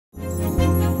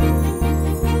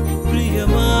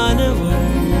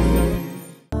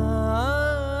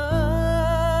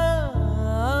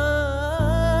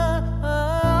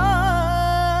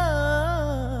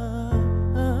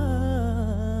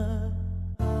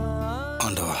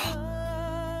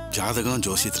ஜாதகம்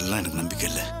ஜோசியத்துலலாம் எனக்கு நம்பிக்கை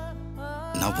இல்லை.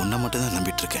 நான் பொண்ணை மட்டும் தான்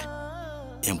நம்பிட்டு இருக்கேன்.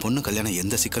 என் பொண்ணு கல்யாணம்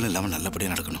எந்த சிக்கலும் இல்லாமல்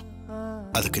நல்லபடியாக நடக்கணும்.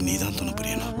 அதுக்கு நீ தான் துணை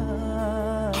புரியணும்.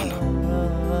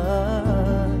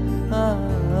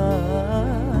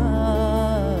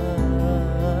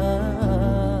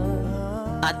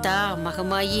 அத்தா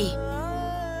மகமாயி,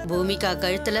 பூமிகா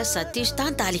கழுத்துல சதீஷ்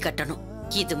தான் தாலி கட்டணும்.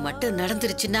 இது மட்டும்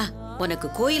நடந்துருச்சுன்னா உனக்கு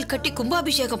கோயில் கட்டி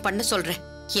கும்பாபிஷேகம் பண்ண சொல்றேன்.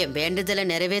 என் வேண்டுதலை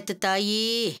நிறைவேத்து தாயி.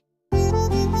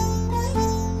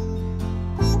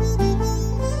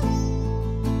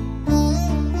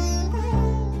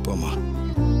 போமா.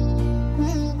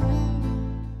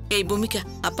 ஏய் பூமிகா,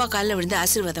 அப்பா கால்ல விழுந்து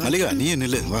ஆசீர்வாதம். மல்லிகா நீயே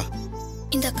நில்லு வா.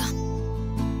 இந்தக்கா.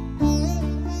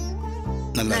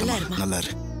 நல்லா இரு. நல்லா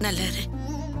இரு. நல்லா இரு.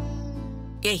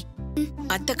 ஏய்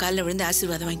அத்தை கால்ல விழுந்து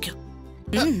ஆசீர்வாதம் வாங்கிக்கோ.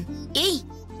 ஏய்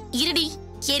இருடி,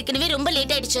 ஏற்கனவே ரொம்ப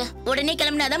லேட் ஆயிடுச்சு. உடனே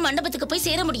கிளம்பினாதான் மண்டபத்துக்கு போய்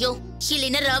சேர முடியும்.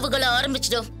 இல்லைன்னா ராவுகளை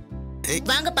ஆரம்பிச்சிடும்.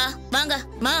 வாங்கப்பா வாங்க.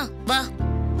 மா வா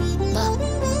வா.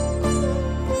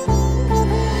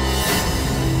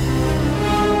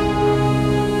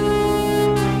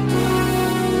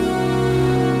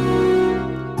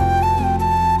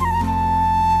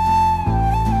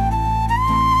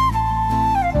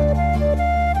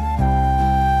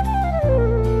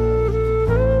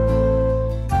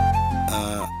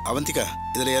 அவந்திகா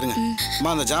இதுல ஏறுங்க. அம்மா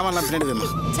அந்த ஜாமான்லாம் பின்னாடி வேமா.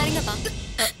 சரிங்கப்பா.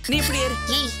 நீ இப்படி ஏறு.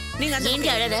 ஏய் நீங்க ஏண்டி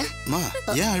அழற? அம்மா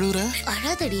ஏன் அழுகுற?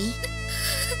 அழாதடி.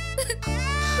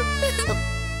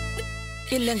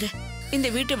 இல்லங்க, இந்த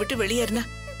வீட்டை விட்டு வெளியேறினா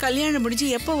கல்யாணம் முடிஞ்சு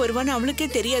எப்ப வருவான்னு அவளுக்கே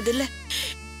தெரியாதுல்ல.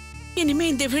 இனிமே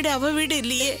இந்த வீடு அவ வீடு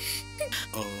இல்லையே.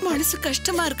 மனசு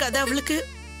கஷ்டமா இருக்காது அவளுக்கு.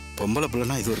 பொம்பளை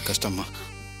பிள்ளைனா இது ஒரு கஷ்டமா?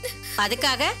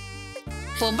 அதுக்காக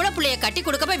பொம்பளை பிள்ளைய கட்டி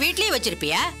கொடுக்கப்ப வீட்லயே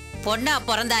வச்சிருப்பியா? பொண்ணா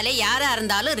பிறந்தாலே யாரா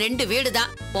இருந்தாலும் 2 வீடு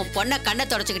தான். உன் பொண்ணை கண்ணை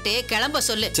தொடச்சுக்கிட்டு கிளம்ப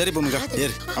சொல்லு. சரி பூமிகா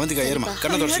ஏறு. அவந்திகா ஏறுமா.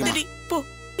 கண்ணை தொடச்சுக்கமா. போ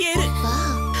ஏறு.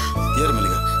 ஏறு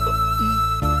மல்லிகா.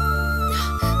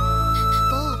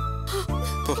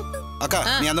 போ. அக்கா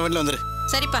நீ அந்த வண்டில வந்துரு.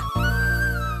 சரிப்பா.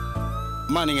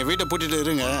 அம்மா நீங்க வீட்டை பூட்டிட்டு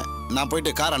இருங்க. நான்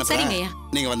போயிட்டு கார் அனுப்புறேன்.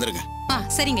 நீங்க வந்துருங்க.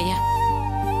 சரிங்கய்யா.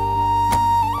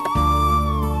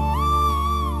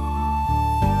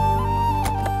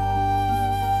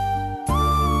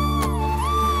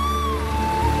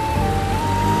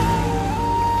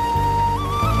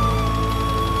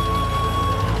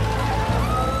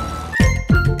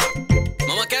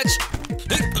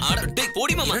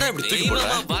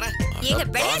 ஏங்க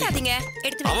விளையாடாதீங்க.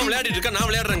 எடுத்து அவன் விளையாடிட்டு இருக்க, நான்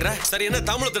விளையாடுறேங்கற. சரி என்ன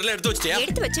தாம்பூலத்துல எடுத்து வச்சிட்டியா?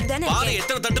 எடுத்து வச்சிட்டு தானே இருக்கேன். பாரு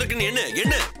எத்தனை தட்டு இருக்குன்னு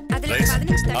என்ன? அதுல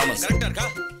 15 தட்டு. ஆமா கரெக்ட்டா இருக்கா?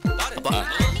 பாரு.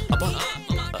 அப்பா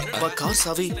அப்பா கார்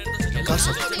சாவி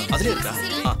அதுல இருக்கா?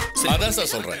 சரி அதான்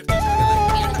சார் சொல்றேன்.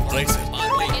 Right sir.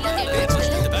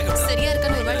 சரியா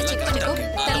இருக்கான்னு ஒரு வாட்டி செக் பண்ணிக்கோ.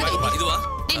 தள்ளு. இதுவா?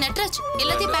 டேய் நட்ராஜ்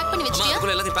எல்லாத்தையும் பேக் பண்ணி வச்சிட்டியா?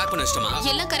 அம்மா எல்லாத்தையும் பேக் பண்ணி வச்சிட்டமா?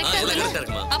 எல்லாம் கரெக்ட்டா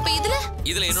இருக்குமா? அப்ப இதுல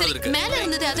என்ன இருக்கு? மேல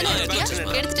இருந்தது அதெல்லாம் எடுத்தியா?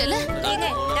 எடுத்துட்டல? ஏங்க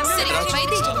சரி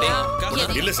வைத்தி.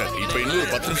 இல்ல சார் இப்போ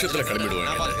இன்னும் 10 நிமிஷத்துல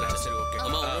கிளம்பிடுவாங்க.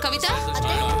 கவிதா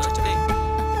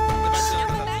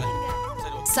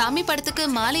சாமி படத்துக்கு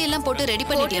மாலை எல்லாம் போட்டு ரெடி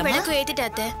பண்ணிட்டியா? விளக்கு ஏத்திட்ட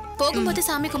அத்தை. போகும்போது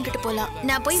சாமி கும்பிட்டுட்டு போலாம்.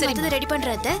 நான் போய் மத்தத ரெடி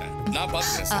பண்றேன் அத்தை. நான்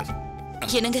பாத்துறேன் சார்.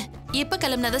 என்னங்க இப்ப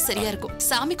கிளம்பினாதான் சரியா இருக்கும்.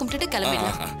 சாமி கும்பிட்டுட்டு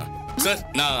கிளம்பிடலாம். சார்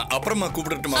நான் அப்புறமா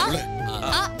கூப்பிடட்டுமா உங்களை?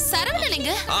 சரவணன்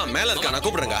எங்க? மேல இருக்கா, நான்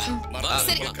கூப்பிடுறேங்க.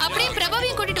 சரி அப்படியே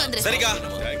பிரபாவையும் கூட்டிட்டு வந்துரு. சரிக்கா.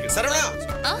 சரவணா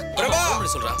பிரபா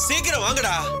சொல்றா சீக்கிரம்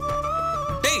வாங்கடா.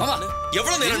 டேய்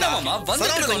எவ்வளவு நேரம்டா மாமா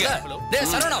வந்துட்டீங்க? டேய்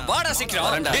சரவணா வாடா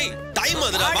சீக்கிரம். டேய் டைம்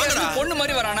ஆகுதுடா வாங்கடா. பொண்ணு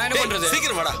மாதிரி வரா, நான் என்ன பண்றது?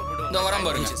 சீக்கிரம் வாடா. இந்த வரேன்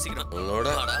பாருங்க. சீக்கிரம் உன்னோட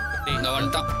இந்த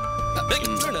வந்துட்டான்.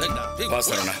 டேய் வா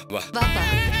சரவணா வா. வாப்பா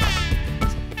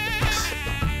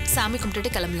சாமி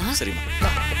கும்பிட்டுட்டு கிளம்பலாம். சரிமா.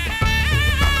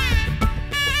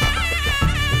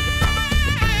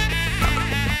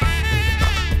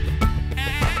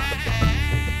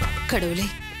 கடவுளே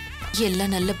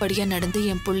எல்லாம் நல்லபடியா நடந்து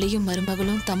என் புள்ளையும்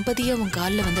மருமகளும் தம்பதியா உன்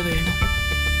காலில் வந்து விழணும்.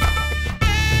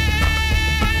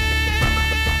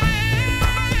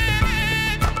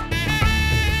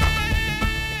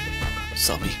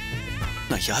 சாமி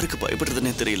நான் யாருக்கு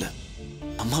பயப்படுறதுன்னே தெரியல.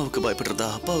 அம்மாவுக்கு பயப்படுறதா,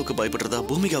 அப்பாவுக்கு பயப்படுறதா,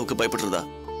 பூமிகாவுக்கு பயப்படுறதா?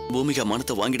 பூமிகா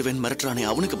மானத்தை வாங்கிடுவேன் மிரட்டுறானே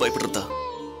அவனுக்கு பயப்படுறதா?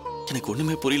 எனக்கு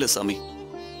ஒண்ணுமே புரியல சாமி.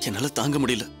 என்னால தாங்க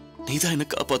முடியல. நீதான் என்ன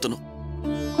காப்பாத்தணும்.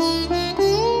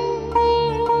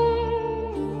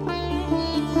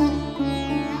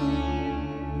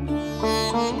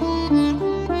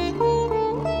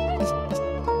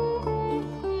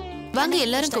 வாங்க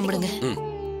எல்லாரும் கும்பிடுங்க.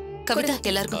 கவிதா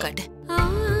எல்லாருக்கும் காட்டு.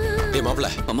 டேய் மாப்ள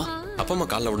அம்மா அப்பா அம்மா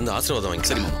கால்ல விழுந்து ஆசீர்வாதம் வாங்கி.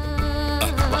 சரிமா.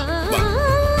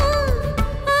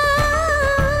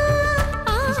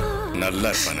 நல்லா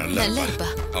இருப்பா, நல்லா இருப்பா.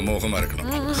 அமோகமா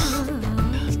இருக்கணும்.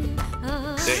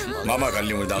 டேய் மாமா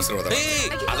கால்ல விழுந்து ஆசீர்வாதம். ஏய்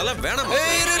அதெல்லாம் வேணாம்.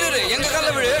 ஏய் எங்க கால்ல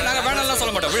விழு. நாங்க வேணாம்லாம்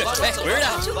சொல்ல மாட்டோம்.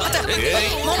 விழுடா. ஏய்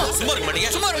சும்மா இருக்க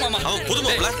மாட்டீங்க. சும்மா இருங்க மாமா. அவன் புது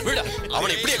மாப்ள. விழுடா.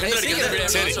 அவனை இப்படியே கண்ணடிக்கிறது.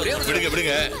 சரி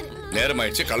விடுங்க. நேரம்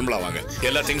ஆயிடுச்சு கிளம்பலாம் வாங்க.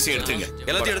 எல்லா திங்ஸையும் எடுத்துங்க.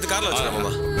 எல்லாத்தையும் எடுத்து கார்ல வச்சுடா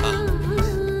மாமா.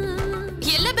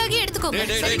 எல்லா பேக்கையும் எடுத்துக்கோங்க.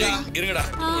 இருங்கடா.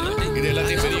 இது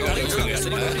எல்லாத்தையும் பெரிய கார்ல வச்சுங்க.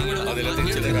 அது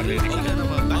எல்லாத்தையும் சின்ன கார்ல ஏத்திக்கோங்க.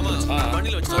 மாமா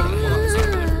வண்டில வச்சு சொல்றேன்.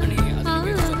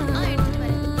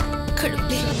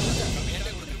 கடவுளே,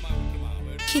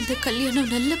 இந்த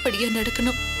கல்யாணம் நல்லபடியா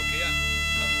நடக்கணும்.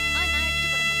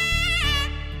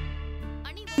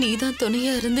 நீதான்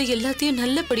துணையா இருந்து எல்லாத்தையும்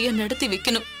நல்லபடியா நடத்தி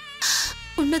வைக்கணும்.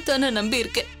 உன்னைத்தான நம்பி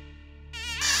இருக்கேன்.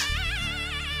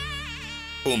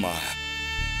 உமா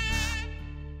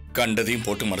கண்டதையும்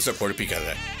போட்டு மனசை குழப்பிக்காத.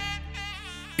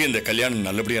 இந்த கல்யாணம்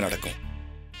நல்லபடியா நடக்கும்.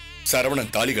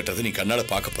 சரவணன் தாலி கட்டதை நீ கண்ணால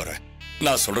பார்க்க போற.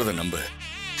 நான் சொல்றத நம்பு.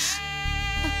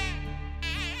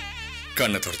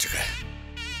 கண்ணை தொடச்சுக்க.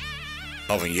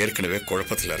 அவன் ஏற்கனவே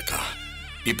குழப்பத்துல இருக்கான்.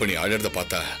 இப்ப நீ அழறத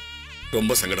பார்த்தா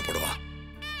ரொம்ப சங்கடப்படுவான்.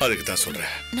 அதுக்கு தான்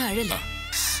சொல்றேன். நான் அழல.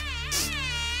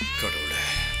 கடவுளே,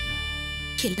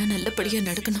 எல்லாம் நல்லபடியா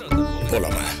நடக்கணும்.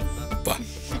 போலாமா? வா.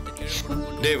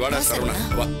 டேய் வாடா சரவணா,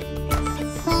 வா.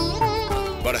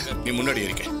 வாடா, நீ முன்னாடி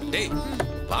இருக்க. டேய்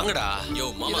வாங்கடா. யோ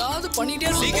மாமா ஏதாவது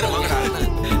பண்ணிட்டே சீக்கிரம் வாங்கடா.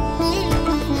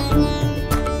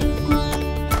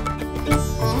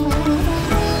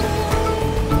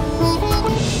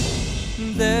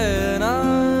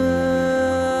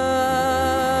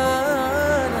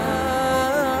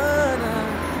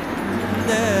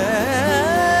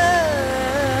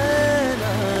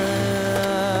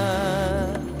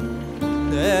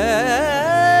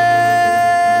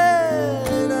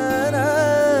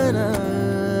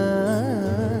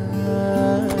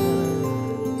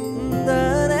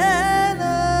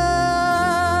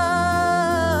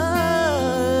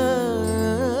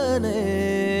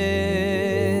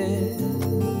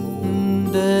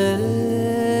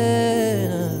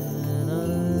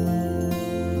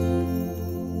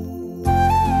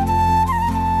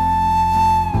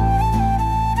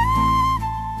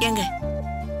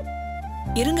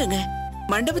 இருங்கங்க,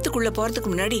 மண்டபத்துக்குள்ள போறதுக்கு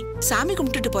முன்னாடி சாமி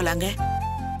கும்பிட்டுட்டு போலாங்க.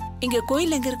 இங்க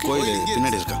கோயில் எங்க இருக்கு? கோயில்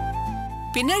பின்னாடி இருக்கா.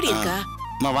 பின்னாடி இருக்கா?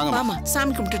 வாங்க மாமா,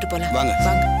 சாமி கும்பிட்டுட்டு போலாம். வாங்க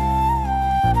வாங்க.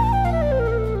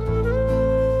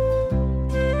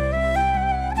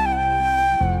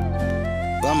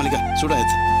 வா மல்லிகா, சூடா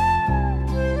ஏத்து.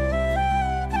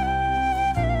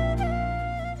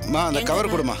 மா அந்த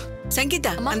கவர் கொடுமா.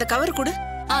 சங்கீதா, அந்த கவர் கொடு.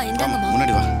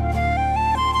 முன்னாடி வா.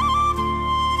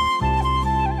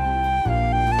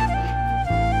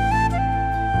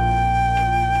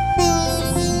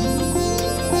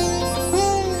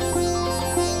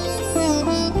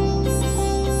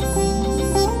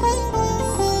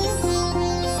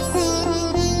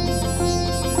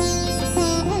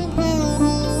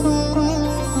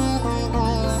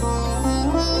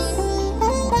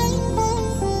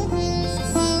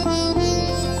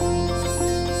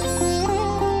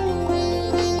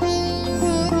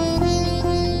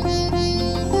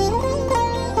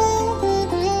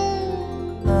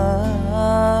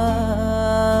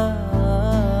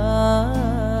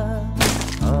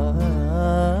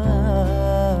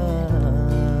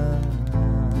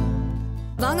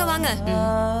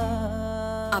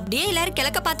 அப்படியே எல்லாரும்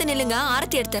கிழக்க பார்த்து நில்லுங்க,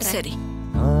 ஆரத்தி எடுத்துறேன். சரி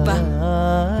வா.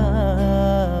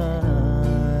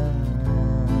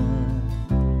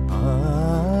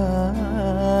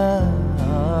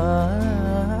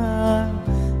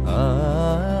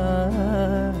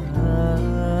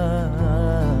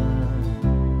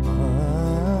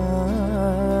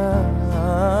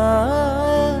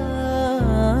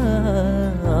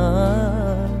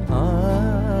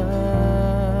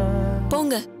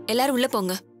 போங்க, எல்லாரும் உள்ள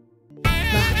போங்க.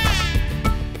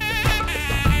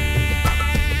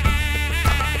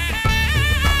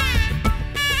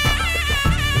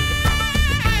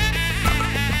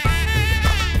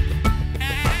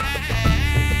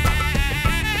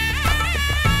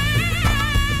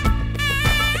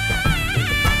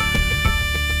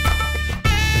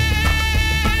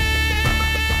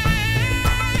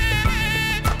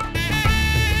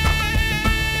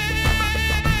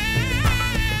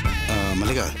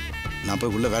 நான்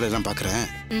போய் உள்ள வேலையெல்லாம் பார்க்குறேன்.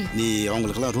 நீ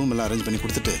அவங்களுக்கெல்லாம் ரூம் எல்லாம் அரேஞ்ச் பண்ணி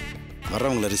கொடுத்துட்டு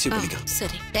வர்றவங்களை ரிசீவ் பண்ணிக்க.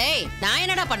 சரி. டேய், நான்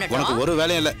என்னடா பண்ணட்டும்? உனக்கு ஒரு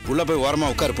வேலையும் இல்லை. உள்ள போய்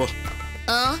ஓரமா உட்காரு போ.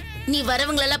 நீ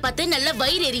வரவங்களெல்லாம் பார்த்து நல்ல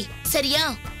வயிறு எரி. சரியா?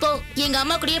 போ, எங்க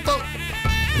அம்மா கூடயே போ.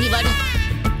 நீ வாடா.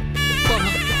 போமா.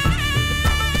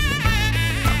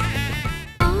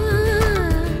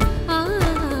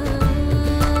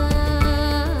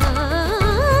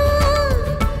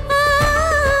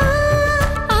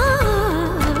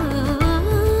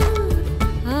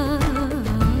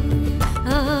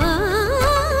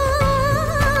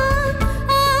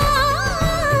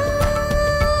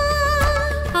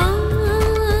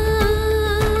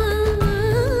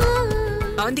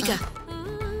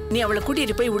 அவளை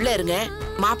கூட்டிட்டு போய் உள்ள இருங்க.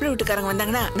 மாப்பிள்ளை வீட்டுக்காரங்க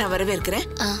வந்தாங்கன்னா நான் வரவே இருக்கிறேன்.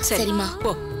 சரிம்மா.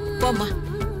 போ போம்மா.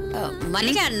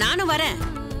 மல்லிகா நானும் வரேன்.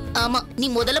 ஆமா, நீ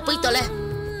முதல்ல போய் தொலை.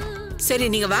 சரி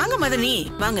நீங்க வாங்க மதனி,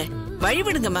 வாங்க வழி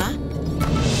விடுங்கம்மா.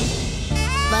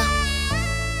 வா.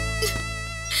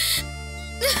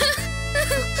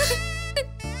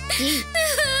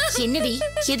 என்னடி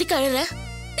எதுக்கு அழற?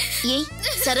 ஏய்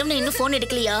சரவணன் இன்னும் போன்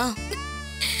எடுக்கலையா?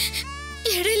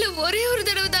 இடையில ஒரே ஒரு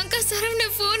தடவை தான்க்கா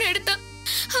சரவணன் போன் எடுத்தான்.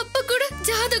 அப்ப கூட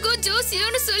ஜாதகம்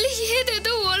ஜோசியம்னு சொல்லி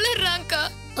ஏதேதோ ஒளறாங்கக்கா.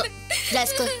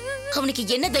 அவனுக்கு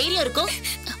என்ன தைரியம் இருக்கும்?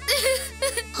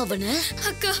 அவனு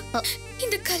அக்கா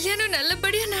இந்த கல்யாணம்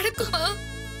நல்லபடியா நடக்குமா?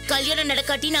 கல்யாணம்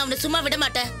நடக்காட்டி நான் அவனை சும்மா விட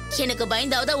மாட்டேன். எனக்கு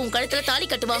பயந்தாவது உன் கழுத்துல தாலி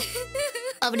கட்டுவான்.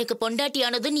 அவனுக்கு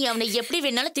பொண்டாட்டியானது நீ அவனை எப்படி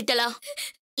வேணாலும் திட்டலாம்.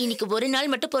 இன்னைக்கு ஒரு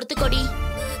நாள் மட்டும் பொறுத்துக்கோடி,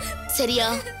 சரியா?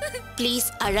 ப்ளீஸ்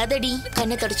அழாதடி,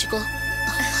 கண்ணை தொடச்சுக்கோ.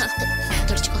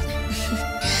 தொடச்சுக்கோ.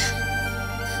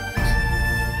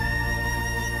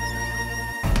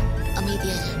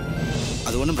 அமைதியா.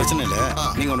 அது ஒன்றும் பிரச்சனை இல்லை.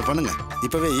 நீங்க ஒன்று பண்ணுங்க,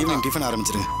 இப்பவே ஈவினிங் டிஃபன்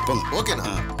ஆரம்பிச்சிருங்க. போங்க. ஓகேண்ணா.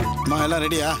 அம்மா எல்லாம்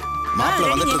ரெடியா? மாப்பிள்ளை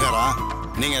வந்துட்டு இருக்காரா?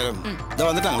 நீங்க இதோ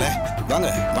வந்துட்டாங்களே. வாங்க.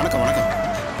 வணக்கம் வணக்கம்.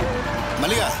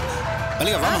 மல்லிகா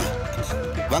மல்லிகா வாங்க.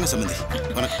 வாங்க சம்பந்தி.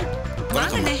 வணக்கம்.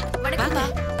 வணக்கம்.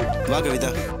 வாங்க விதா.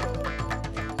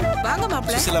 வாங்க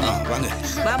மாப்பிள்ளை. சுசிலாமா வாங்க.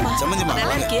 வாமா. சம்பந்திமா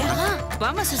நல்லா இருக்கியா?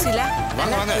 வாமா சுசிலா.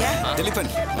 வாங்க வாங்க.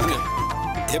 டெலிபன் வாங்க.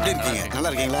 எப்படி இருக்கீங்க? நல்லா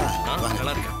இருக்கீங்களா? வாங்க.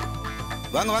 நல்லா இருக்கேன்.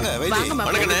 வாங்க வாங்க. வைத்தி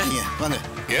வணக்கங்க. வாங்க.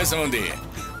 ஏன் சம்பந்தி,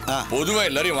 பொதுவா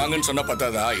எல்லாரையும் வாங்கன்னு சொன்னா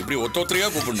பத்தாதா? இப்படி ஒத்தொத்தரையா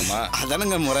கூப்பிடணுமா?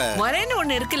 அதானங்க முறை. முறைன்னு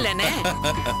ஒண்ணு இருக்குல்லண்ணே.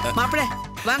 மாப்பிள்ளை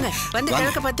வாங்க, வந்து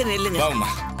கிழக்க பார்த்து நில்லுங்க. வாங்கம்மா.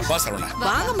 வா சரவணா.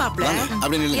 வாங்க மாப்பிள்ளை.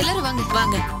 அப்படி நில்லுங்க. எல்லாரும் வாங்க.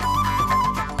 வாங்க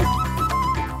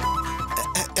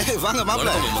வாங்க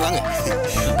மாப்பிள்ளை வாங்க.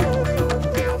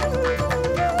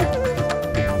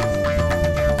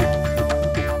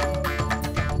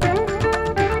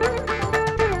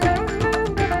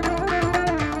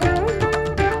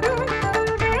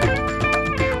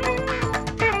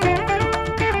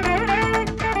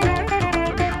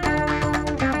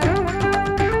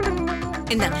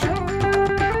 இந்தாங்க.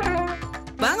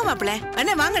 வாங்க மாப்பிள்ளை.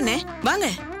 அண்ணே வாங்க அண்ணே. வாங்க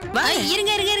வாங்க.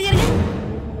 இருங்க இருங்க இருங்க இருங்க.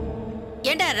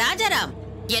 ஏண்டா ராஜாராம்,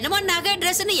 என்னமோ நகை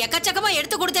ட்ரெஸ்னு எக்கச்சக்கமா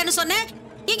எடுத்து கொடுத்தேன்னு சொன்னேன்.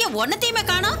 இங்க ஒன்னத்தையுமே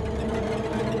காணோம்.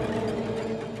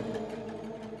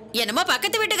 என்னமோ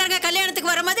பக்கத்து வீட்டுக்காரங்க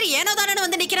கல்யாணத்துக்கு வர மாதிரி ஏனோ தானே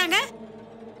வந்து நிக்கிறாங்க.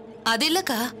 அது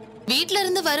இல்லக்கா, வீட்ல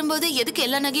இருந்து வரும்போது எதுக்கு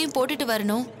எல்லா நகையும் போட்டுட்டு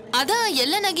வரணும்? அதான்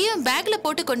எல்லா நகையும் பேக்ல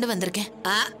போட்டு கொண்டு வந்திருக்கேன்.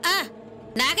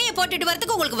 நகையை போட்டுட்டு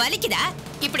வரதுக்கு உங்களுக்கு வலிக்குதா?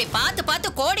 இப்படி பார்த்து பார்த்து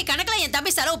கோடி கணக்குல என்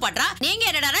தம்பி செலவு பண்றான். நீங்க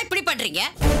என்னடா இப்படி பண்றீங்க?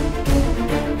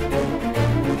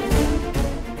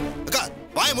 அக்கா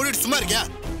வாய் மூடிட்டு சும்மா இருக்கியா?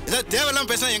 ஏதாவது தேவையில்லாம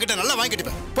பேசினா என்கிட்ட நல்லா வாங்கி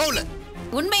கட்டிப்பேன். போகல.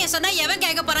 உண்மையை சொன்னா எவன்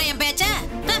கேட்க போறான் என் பேச்ச?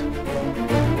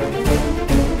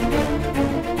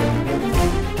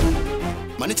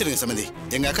 மன்னிச்சிருங்க சமந்தி,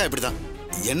 எங்க அக்கா இப்படிதான்.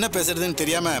 என்ன பேசுறதுன்னு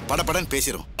தெரியாம படபடன்னு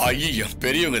பேசிரும். ஐயோ,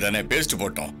 பெரியவங்க தானே, பேசிட்டு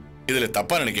போட்டோம். இதுல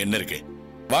தப்பா எனக்கு என்ன இருக்கு?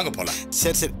 வாங்க போலாம்.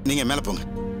 சரி சரி, நீங்க மேல போங்க.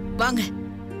 வாங்க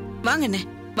வாங்க அண்ணே.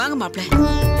 வாங்க மாப்பிள்ளை.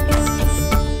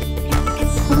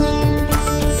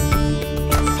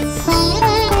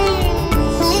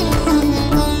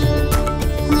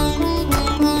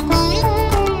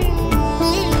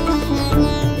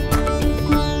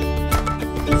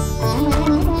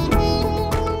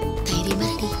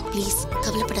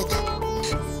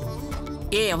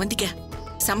 அவந்திக்கா,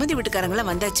 சம்மந்தி வீட்டுக்காரங்களாம்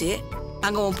வந்தாச்சு.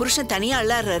 அங்க உன் புருஷன் தனியா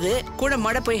அள்ளாடுறாரு. கூட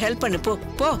மாட போய் ஹெல்ப் பண்ணு. போ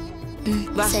போ.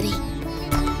 வா. சரி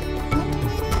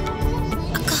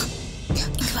அக்கா,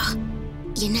 இங்க வா.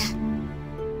 என்ன?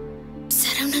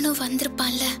 சரவணனும்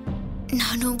வந்திருப்பான்ல,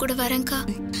 நானும் கூட வரேன்க்கா.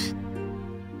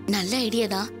 நல்ல ஐடியா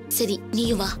தான். சரி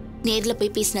நீயும் வா. நேர்ல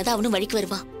போய் பேசினதா அவனும் வழிக்கு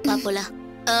வருவான். வா போலாம்.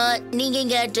 நீங்க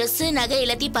இங்க ட்ரெஸ் நகை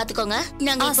எல்லாத்தையும் பாத்துக்கோங்க.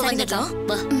 நாங்க இப்ப வந்துட்டோம்.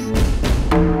 வா.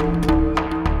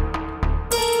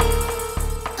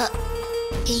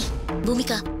 ஏய்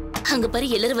பூமிகா, அங்க பாரு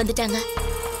எல்லாரும் வந்துட்டாங்க.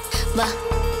 வா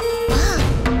வா.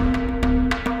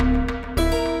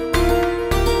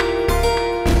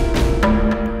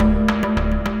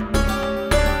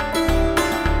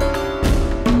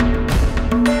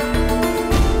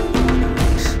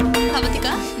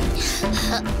 அவந்திகா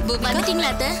வந்துட்டீங்களா?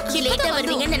 அத்தை லேட்டா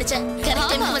வருவீங்கன்னு நினைச்சேன்.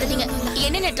 கரெக்ட் டைம்க்கு வந்துட்டீங்க.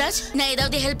 என்ன நட்ராஜ், நான்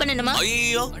ஏதாவது ஹெல்ப் பண்ணணுமா?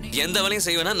 ஐயோ, எந்த வேலையும்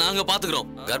செய்வேனா நாங்க பாத்துக்கிறோம்.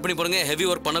 கர்ப்பிணி பொண்ணுங்க ஹெவி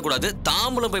ஒர்க் பண்ண கூடாது.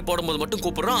 தாம்பூலம் போய் போடும்போது மட்டும்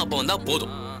கூப்பிடுறோம். அப்ப வந்தா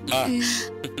போதும்.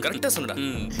 கரெக்டா சொன்னடா.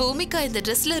 பூமிகா இந்த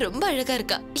ட்ரெஸ்ல ரொம்ப அழகா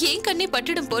இருக்கா. ஏன் கண்ணே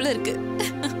பட்டுடும் போல இருக்கு.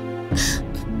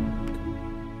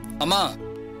 அம்மா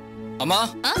அம்மா,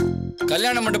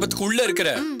 கல்யாண மண்டபத்துக்கு உள்ள இருக்கிற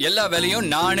எல்லா வேலையும்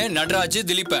நானு, நடராஜ்,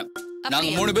 திலீபன்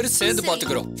நாங்க 3 பேரும் சேர்ந்து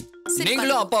பாத்துக்கிறோம்.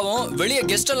 நீங்களும் அப்பாவும் வெளியே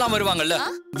கெஸ்ட் எல்லாம் வருவாங்கல்ல,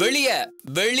 வெளியே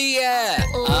வெளியே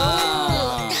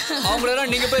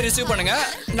அவங்களெல்லாம் நீங்க போய் ரிசீவ் பண்ணுங்க,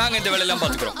 நாங்க இந்த வேலையெல்லாம்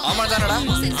பாத்துக்கிறோம். ஆமா தானடா?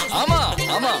 ஆமா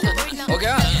ஆமா. ஓகே,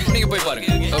 நீங்க போய் பாருங்க.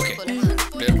 ஓகே,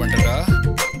 கிளியர் பண்ணிட்டா?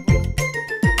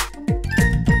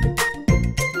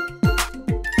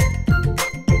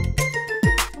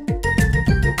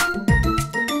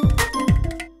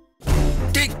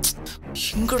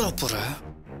 எங்கடா போற?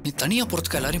 நீ தனியா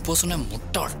போறதுக்கு எல்லாரையும் போக சொன்ன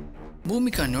முட்டாள்.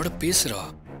 பூமிகா என்னோட பேசுறா.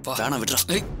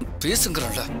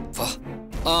 பேசுங்கிறா. வா.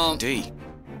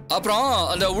 அப்புறம்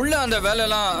அந்த உள்ள அந்த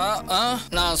வேலையெல்லாம்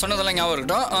நான் சொன்னதெல்லாம் ஞாபகம்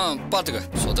இருக்கட்டும். பாத்துக்க,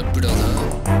 சொதப்பிடாத.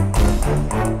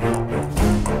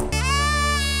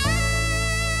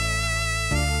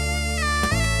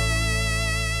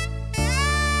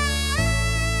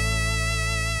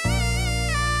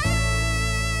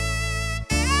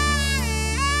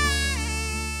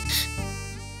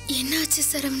 என்னாச்சு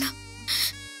சரவணா?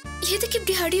 எதுக்கு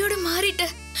இப்படி அடியோட மாறிட்ட?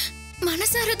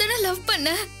 மனசார தானே லவ் பண்ண,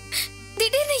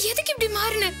 திடீர்னு எதுக்கு இப்படி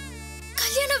மாறின?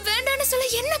 கல்யாணம் வேண்டான்னு சொல்ல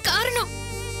என்ன காரணம்?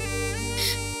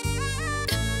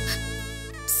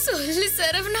 சொல்லு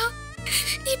சரவணா.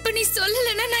 இப்ப நீ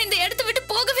சொல்லலன்னா நான் இந்த இடத்தை விட்டு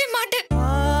போகவே மாட்டேன்.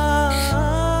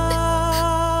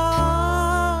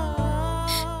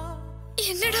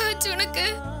 என்னடா ஆச்சு உனக்கு?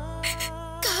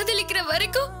 காதலிக்கிற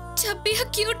வரைக்கும் சப்பியா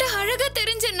கியூட்டா அழகா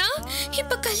தெரிஞ்சனா,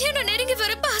 இப்ப கல்யாணம் நெருங்கி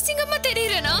வரப்ப அசிங்கமா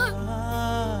தெரியறனா?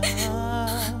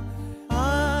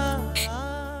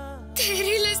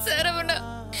 தெரியல சரவணா.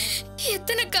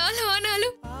 எத்தனை காலம்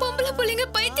ஆனாலும் பொம்பளை புள்ளைங்க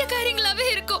பைத்தியக்காரங்களாவே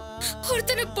இருக்கும்.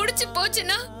 ஒருத்தனை புடிச்சு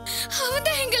போச்சுன்னா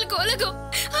அவன்தான் எங்களுக்கு உலகம்,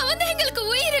 அவன்தான் எங்களுக்கு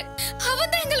உயிர்,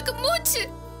 அவன்தான் எங்களுக்கு மூச்சு.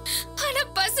 ஆனா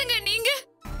பசங்க நீங்க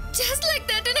just like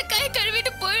that கை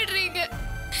கழுவிட்டு போயிடுறீங்க.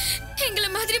 எங்களை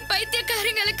மாதிரி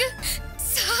பைத்தியக்காரங்களுக்கு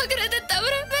சாகறத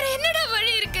தவிர வேற என்னடா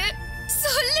வழி இருக்கு?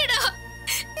 சொல்லுடா,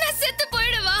 நான் செத்து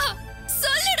போயிடுவா.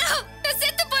 சொல்லுடா, நான்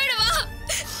செத்து போயிடுவா.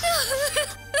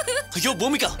 ஐயோ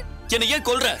பூமிகா, என்ன ஏன்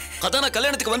கொல்ற? அதான் நான்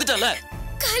கல்யாணத்துக்கு வந்துட்டேன்ல.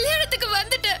 கல்யாணத்துக்கு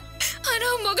வந்துட்டேன், ஆனா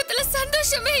உன் முகத்துல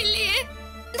சந்தோஷமே இல்லையே.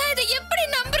 நான் இதை எப்படி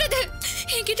நம்புறது?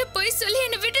 என்கிட்ட போய் சொல்லி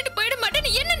என்ன விட்டுட்டு போயிட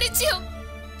மாட்டேன்னு என்ன நிச்சயம்?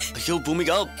 ஐயோ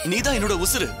பூமிகா, நீதான் என்னோட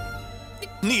உசுரு.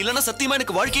 நீ இல்லனா சத்தியமா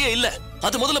எனக்கு வாழ்க்கையே இல்ல.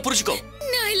 அது முதல்ல புரிஞ்சுக்கோ.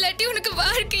 நான் இல்லாட்டி உனக்கு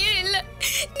வாழ்க்கையே இல்ல,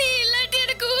 நீ இல்லாட்டி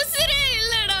எனக்கு உசுரே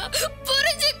இல்லடா.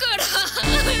 புரிஞ்சுக்கோடா.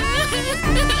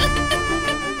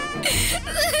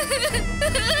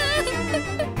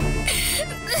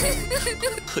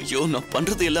 ஐயோ, நான்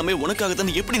பண்றது எல்லாமே உனக்காக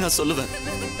தான். எப்படி நான் சொல்லுவேன்?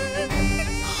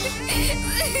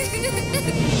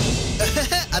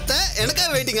 அத்தை, எனக்கா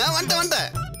வெயிட்டிங்கா? வந்துட்டேன்.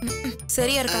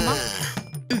 சரியா இருக்காமா?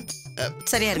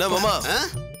 சரியா இருக்கு மாமா.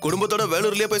 குடும்பத்தோட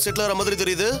வேலூர்லயே போய் செட்டில் ஆற மாதிரி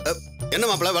தெரியுது. என்ன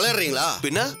மாப்பிள்ள, விளையாடுறீங்களா?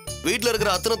 பின்ன வீட்டுல இருக்கிற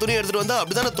அத்தனை துணி எடுத்துட்டு வந்தா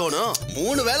அப்படிதானே தோணும்.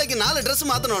 3 வேளைக்கு 4 Dress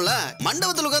மாத்தணும்ல.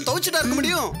 மண்டபத்துல உட்காந்து துவைச்சுட்டா இருக்க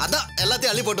முடியும். அதான்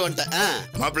எல்லாத்தையும் அள்ளி போட்டு வந்துட்டேன்.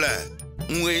 மாப்பிள்ள,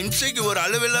 உங்க இம்சைக்கு ஒரு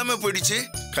அளவு இல்லாம போயிடுச்சு.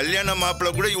 கல்யாண மாப்பிள்ள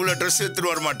கூட இவ்வளவு ட்ரெஸ்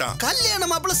எடுத்துட்டு வர மாட்டான். கல்யாண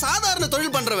மாப்பிள்ள சாதாரண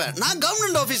தொழில் பண்றவன். நான்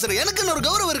கவர்மெண்ட் ஆபீசர், எனக்கு ஒரு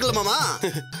கௌரவம் இருக்குல்ல மாமா.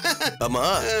 ஆமா,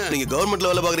 நீங்க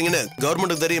கவர்மெண்ட்ல வேலை பாக்குறீங்கன்னு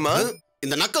கவர்மெண்ட்டுக்கு தெரியுமா?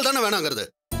 இந்த நக்கல் தானே வேணாங்கிறது.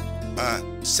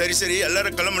 சரி சரி,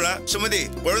 எல்லாரும் கிளம்பலாம். சுமதி,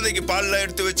 குழந்தைக்கு பால்லாம்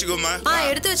எடுத்து வச்சுக்கோமா.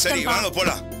 சரி, வாங்க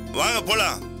போலாம், வாங்க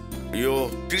போலாம். ஐயோ,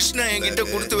 கிருஷ்ணா என்கிட்ட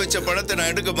கொடுத்து வச்ச பணத்தை நான்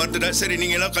எடுக்க மாட்டேன். சரி,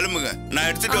 நீங்க எல்லாம் கிளம்புங்க, நான்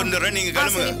எடுத்துட்டு வந்துடுறேன். நீங்க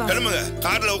கிளம்புங்க, கிளம்புங்க,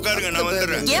 கார்ல உட்காருங்க, நான்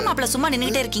வந்துடுறேன். ஏன் மாப்பிள்ள சும்மா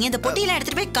நின்னுட்டே இருக்கீங்க? இந்த பொட்டியெல்லாம்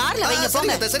எடுத்துட்டு போய் கார்ல வைங்க.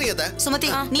 போங்க. சரிங்க. சுமதி,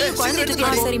 நீ குழந்தை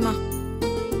தூக்கிட்டு. சரிம்மா.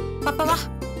 பாப்பா வா.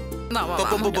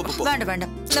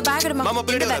 வேண்டாம். இந்த பேக் எடுமா.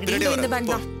 இந்த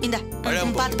பேக் தான். இந்த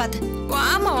பாத்து.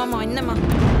 ஆமா, என்னம்மா?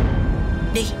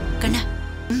 டேய் கண்ணா,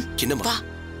 சின்னம்மா வா.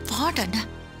 வாடா.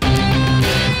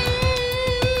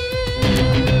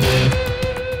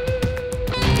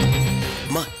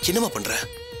 அம்மா, என்னம்மா பண்ற?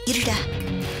 இருடா.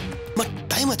 அம்மா,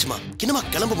 டைம் ஆச்சுமா. என்னம்மா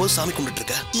கிளம்பும் போது சாமி கும்பிட்டு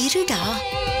இருக்க? இருடா.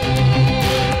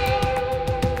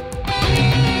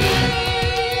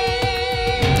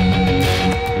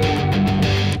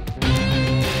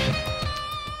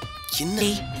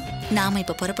 நாம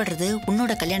இப்ப புறப்படுறது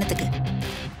உன்னோட கல்யாணத்துக்கு.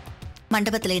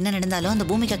 மண்டபத்துல என்ன நடந்தாலும் அந்த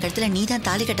பூமிகா கழுத்துல நீ தான்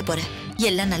தாலி கட்ட போற.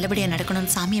 எல்லாம் நல்லபடியா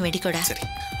நடக்கணும்னு சாமியை வேண்டிக்கோடா. சரி.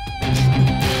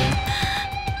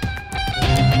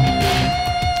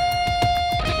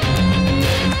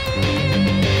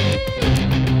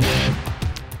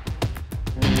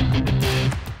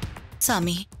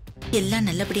 சாமி, எல்லாம்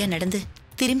நல்லபடியா நடந்து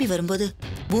திரும்பி வரும்போது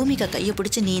பூமிகா கையை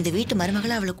பிடிச்சு நீ இந்த வீட்டு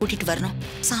மருமகளை அவளை கூட்டிட்டு வரணும்.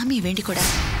 சாமியை வேண்டிக்கோடா.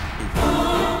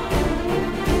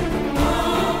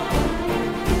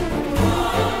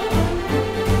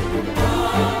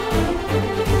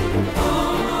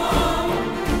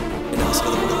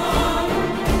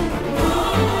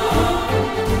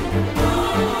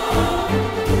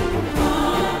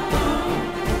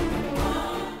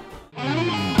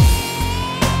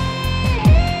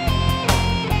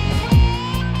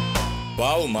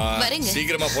 வாவுமா, வரேங்க.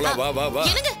 சீக்கிரமா போலாம். வா வா வா.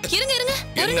 இருங்க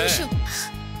ஒரு நிமிஷம்.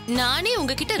 நானே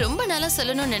உங்ககிட்ட ரொம்ப நாளா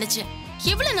சொல்லணும்னு நினைச்சேன்.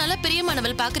 எவ்வளவு நாளா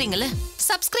பிரியமானவள் பாக்குறீங்கல்ல,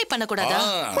 சப்ஸ்கிரைப் பண்ண கூடாதா?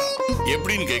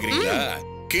 எப்படின்னு கேக்குறீங்களா?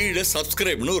 கீழே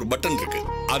சப்ஸ்கிரைப்னு ஒரு பட்டன் இருக்கு,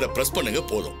 அதை பிரஸ் பண்ணுங்க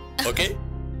போதும். Okay,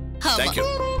 thank you.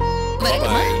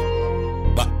 வரேங்க.